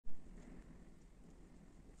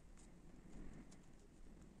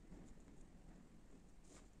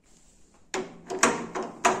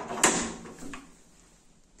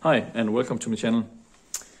Hi and welcome to my channel.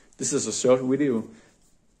 This is a short video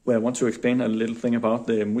where I want to explain a little thing about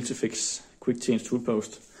the Multifix quick change tool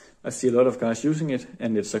post. I see a lot of guys using it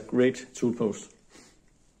and it's a great tool post.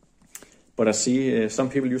 But I see some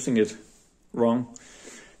people using it wrong.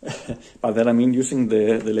 By that I mean using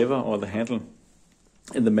the lever or the handle.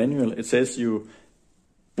 In the manual it says you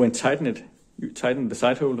tighten the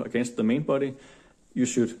side hole against the main body, you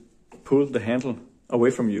should pull the handle away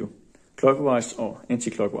from you, clockwise or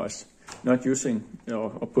anti-clockwise, not using or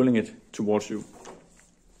pulling it towards you.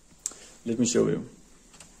 Let me show you.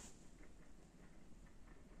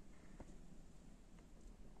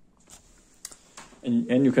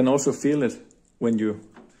 And you can also feel it when you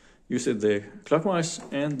use it the clockwise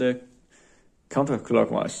and the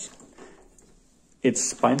counterclockwise.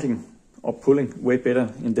 It's binding or pulling way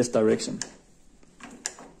better in this direction.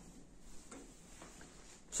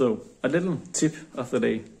 So, a little tip of the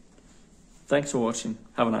day. Thanks for watching.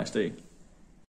 Have a nice day.